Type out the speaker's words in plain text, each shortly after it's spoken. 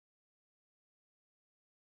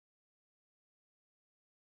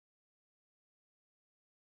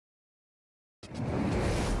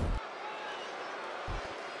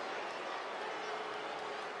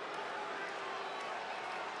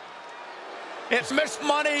It's missed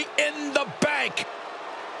money in the bank.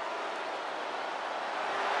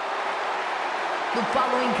 The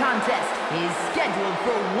following contest is scheduled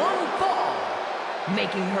for one fall.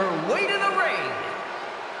 Making her way to the ring,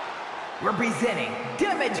 representing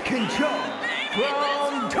Damage Control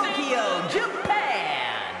from Tokyo,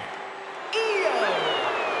 Japan, Io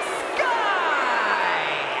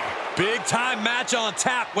Sky. Big time match on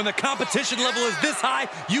tap. When the competition level is this high,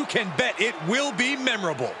 you can bet it will be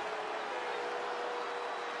memorable.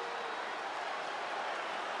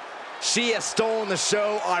 She has stolen the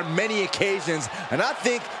show on many occasions, and I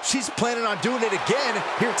think she's planning on doing it again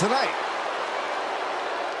here tonight.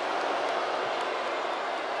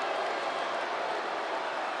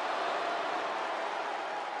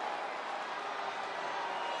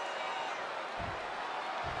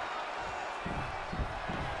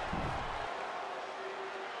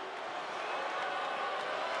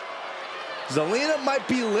 Zelina might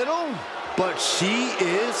be little, but she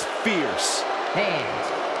is fierce.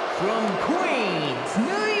 And from Queens,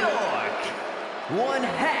 New York, one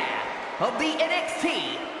half of the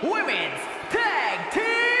NXT Women's Tag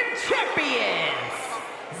Team Champions,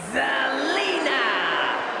 Zelina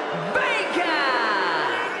Vega.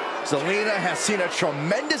 Zelina has seen a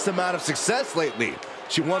tremendous amount of success lately.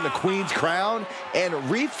 She won the Queen's Crown and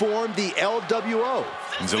reformed the LWO.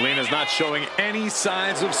 Zelina's not showing any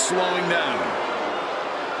signs of slowing down.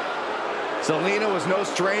 Zelina was no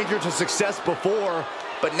stranger to success before,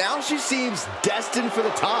 but now she seems destined for the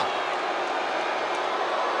top.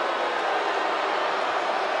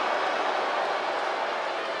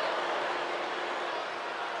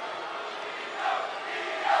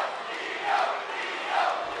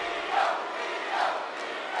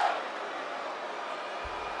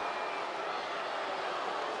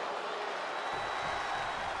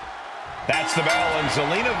 That's the bell, and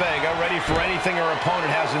Zelina Vega ready for anything her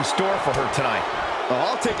opponent has in store for her tonight.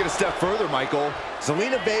 I'll take it a step further, Michael.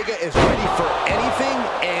 Zelina Vega is ready for anything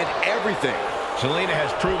and everything. Zelina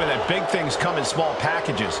has proven that big things come in small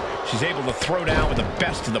packages. She's able to throw down with the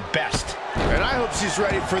best of the best. And I hope she's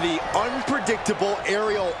ready for the unpredictable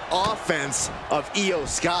aerial offense of Io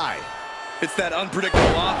Sky. It's that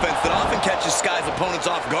unpredictable offense that often catches Sky's opponents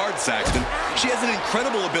off guard, Saxton. She has an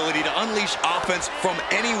incredible ability to unleash offense from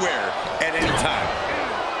anywhere at any time.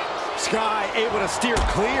 Sky able to steer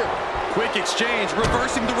clear. Quick exchange,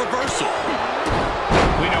 reversing the reversal.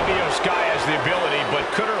 We know Io Sky has the ability, but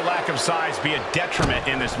could her lack of size be a detriment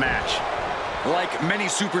in this match? Like many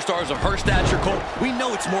superstars of her stature, Cole, we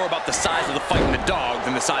know it's more about the size of the fight in the dog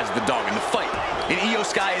than the size of the dog in the fight. And Io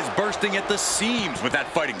Sky is bursting at the seams with that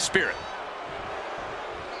fighting spirit.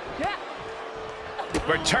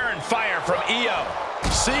 Return fire from Io.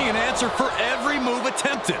 Seeing an answer for every move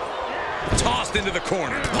attempted. Tossed into the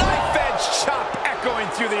corner. Knife edge chop echoing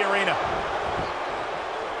through the arena.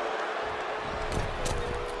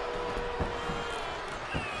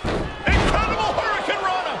 Incredible Hurricane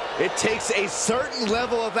Rana. It takes a certain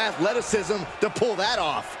level of athleticism to pull that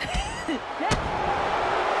off.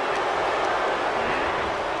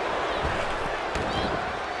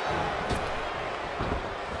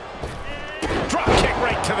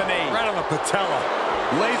 To the knee. Right on the patella.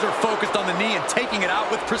 Laser focused on the knee and taking it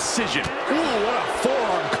out with precision. Ooh, what a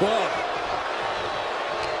forearm club.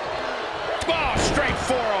 Oh, straight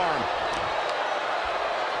forearm.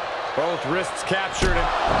 Both wrists captured.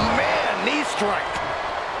 And man, knee strike.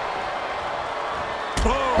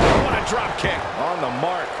 Oh, what a drop kick. On the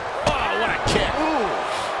mark. Oh, what a kick. Ooh.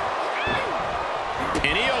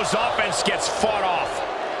 And Io's offense gets fought off.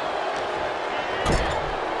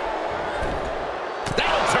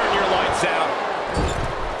 Turn your lights out.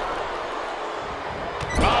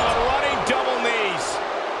 Oh, running double knees.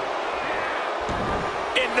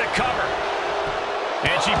 In the cover.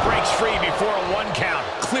 And she breaks free before a 1 count.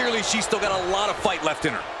 Clearly, she's still got a lot of fight left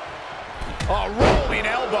in her. A rolling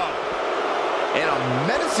elbow. And a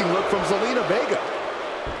menacing look from Zelina Vega.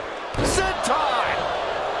 Senton!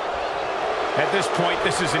 At this point,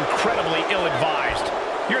 this is incredibly ill-advised.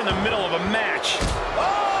 You're in the middle of a match.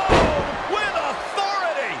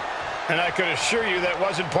 And I could assure you that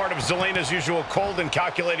wasn't part of Zelina's usual cold and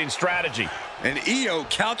calculating strategy. And Io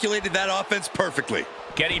calculated that offense perfectly.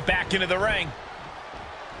 Getting back into the ring.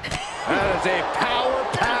 That is a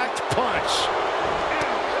power-packed punch.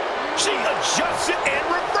 She adjusts it and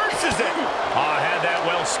reverses it. Oh, had that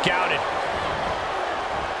well scouted.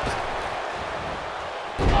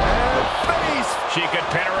 Face. She could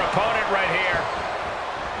pin her opponent right here.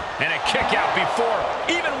 And a kick out before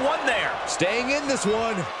even one there. Staying in this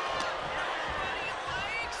one.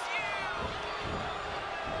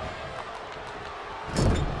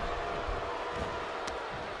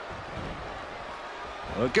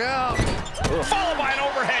 Look out. Followed by an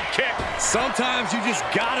overhead kick. Sometimes you just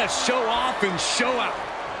gotta show off and show out.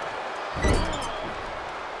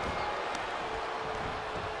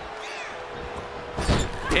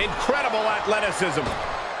 Incredible athleticism.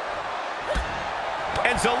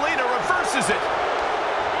 And Zelina reverses it.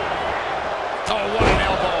 Oh, what an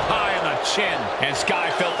elbow high in the chin. And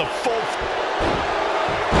Sky felt the full...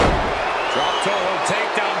 Drop toe hold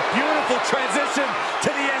takedown. Beautiful transition to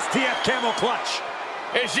the STF camel clutch.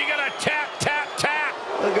 Is she gonna tap, tap, tap?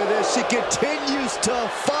 Look at this. She continues to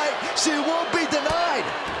fight. She won't be denied.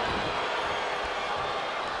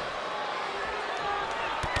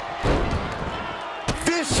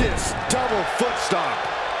 Vicious double foot stomp.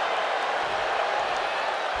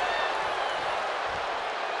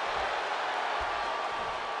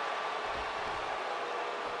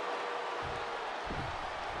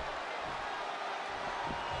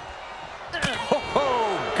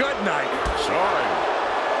 Oh, good night. Sorry.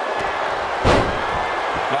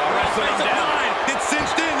 Wrestling him down. It's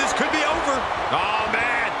cinched in. This could be over. Oh,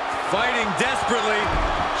 man. Fighting desperately.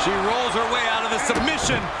 She rolls her way out of the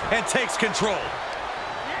submission and takes control.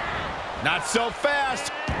 Not so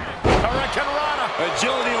fast. Hurricane Rana.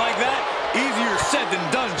 Agility like that, easier said than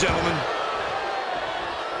done, gentlemen.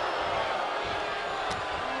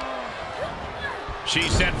 She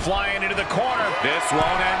sent flying into the corner. This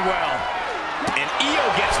won't end well. And Io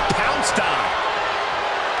gets pounced on.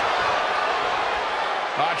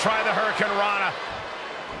 Try the Hurricane Rana.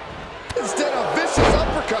 Instead of vicious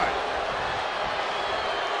uppercut.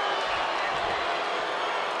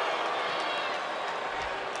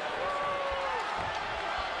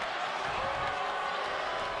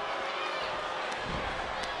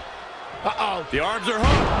 Uh-oh. The arms are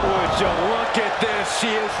hooked. Would you look at this? She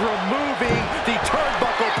is removing the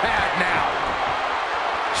turnbuckle pad now.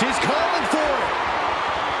 She's calling for it.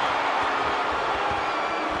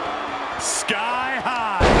 Sky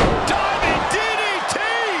high. Diving DDT!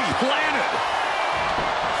 Planted.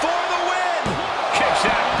 For the win! Kicks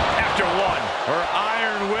out after one. Her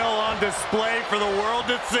iron will on display for the world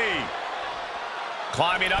to see.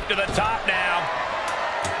 Climbing up to the top now.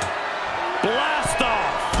 Blast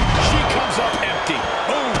off. She comes up empty.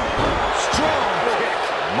 Boom. Strong kick.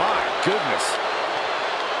 My goodness.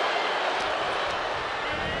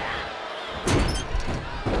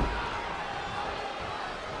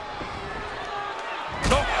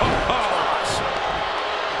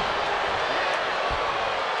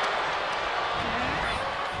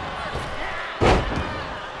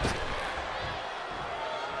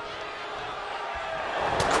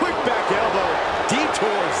 Quick back elbow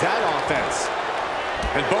detours that offense.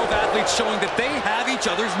 And both athletes showing that they have each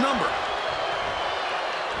other's number.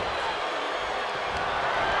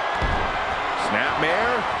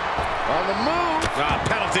 Snapmare on the move.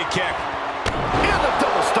 Penalty kick. And the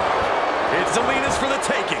double stomp. It's Zelina's for the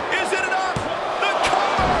taking. Is it enough? The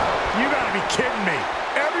cover! You gotta be kidding me.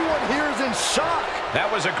 Everyone here is in shock.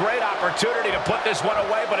 That was a great opportunity to put this one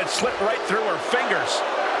away, but it slipped right through her fingers.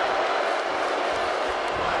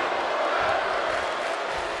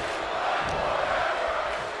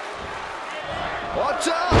 Watch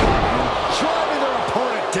out! Driving their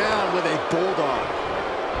opponent down with a bulldog.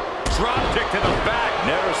 Drop kick to the back.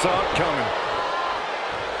 Never saw it coming.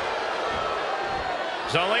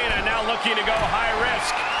 Zelina now looking to go high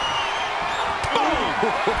risk.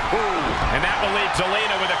 And that will leave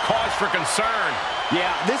Zelina with a cause for concern.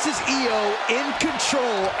 Yeah, this is Io in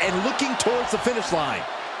control and looking towards the finish line.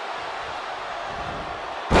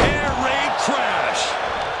 Air raid crash.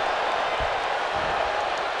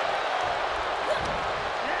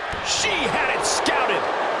 She had it scouted.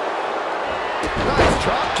 Nice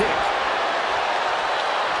drop kick.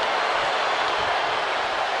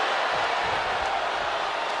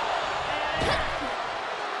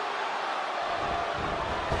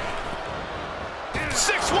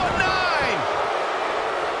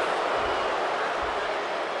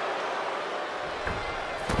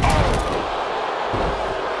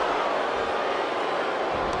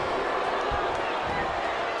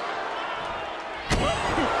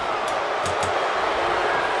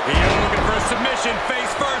 Submission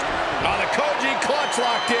face first. The Koji clutch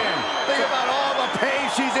locked in. Think about all the pain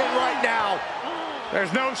she's in right now.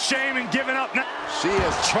 There's no shame in giving up now. She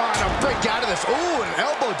is trying to break out of this. Ooh, an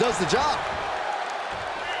elbow does the job.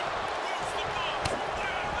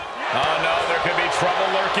 Oh, no, there could be trouble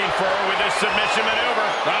lurking for her with this submission maneuver.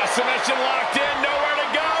 Submission locked in, nowhere to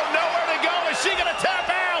go, nowhere to go. Is she going to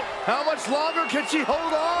tap out? How much longer can she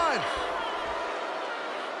hold on?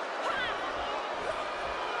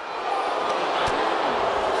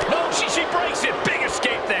 No, she breaks it. Big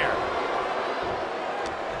escape there.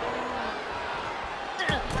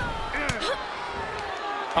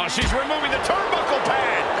 Oh, she's removing the turnbuckle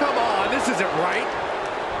pad. Come on, this isn't right.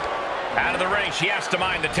 Out of the ring, she has to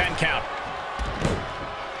mind the 10 count.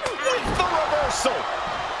 With the reversal.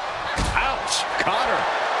 Ouch, caught her.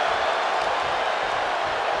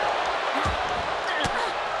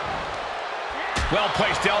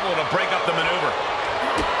 Well-placed elbow to break up the maneuver.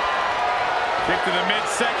 Kick to the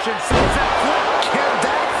midsection, sends that flip. Can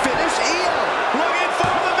that finish Io? Looking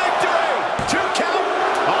for the victory. 2 count.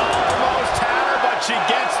 Almost had her, but she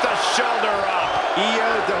gets the shoulder up.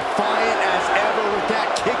 Io defiant as ever with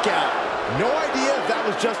that kick out. No idea if that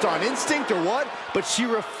was just on instinct or what, but she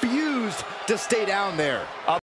refused to stay down there.